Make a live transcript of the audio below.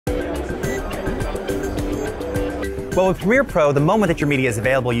Well, with Premiere Pro, the moment that your media is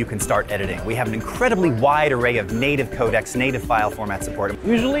available, you can start editing. We have an incredibly wide array of native codecs, native file format support.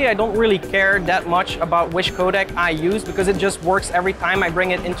 Usually, I don't really care that much about which codec I use because it just works every time I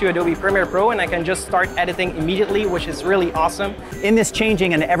bring it into Adobe Premiere Pro, and I can just start editing immediately, which is really awesome. In this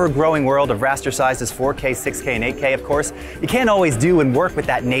changing and ever-growing world of raster sizes 4K, 6K, and 8K, of course, you can't always do and work with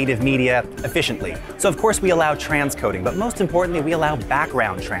that native media efficiently. So, of course, we allow transcoding, but most importantly, we allow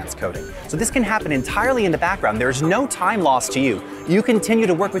background transcoding. So this can happen entirely in the background. There's no time loss to you. You continue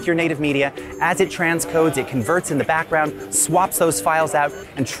to work with your native media. As it transcodes, it converts in the background, swaps those files out,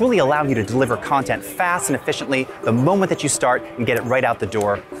 and truly allow you to deliver content fast and efficiently the moment that you start and get it right out the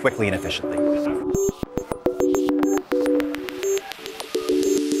door quickly and efficiently.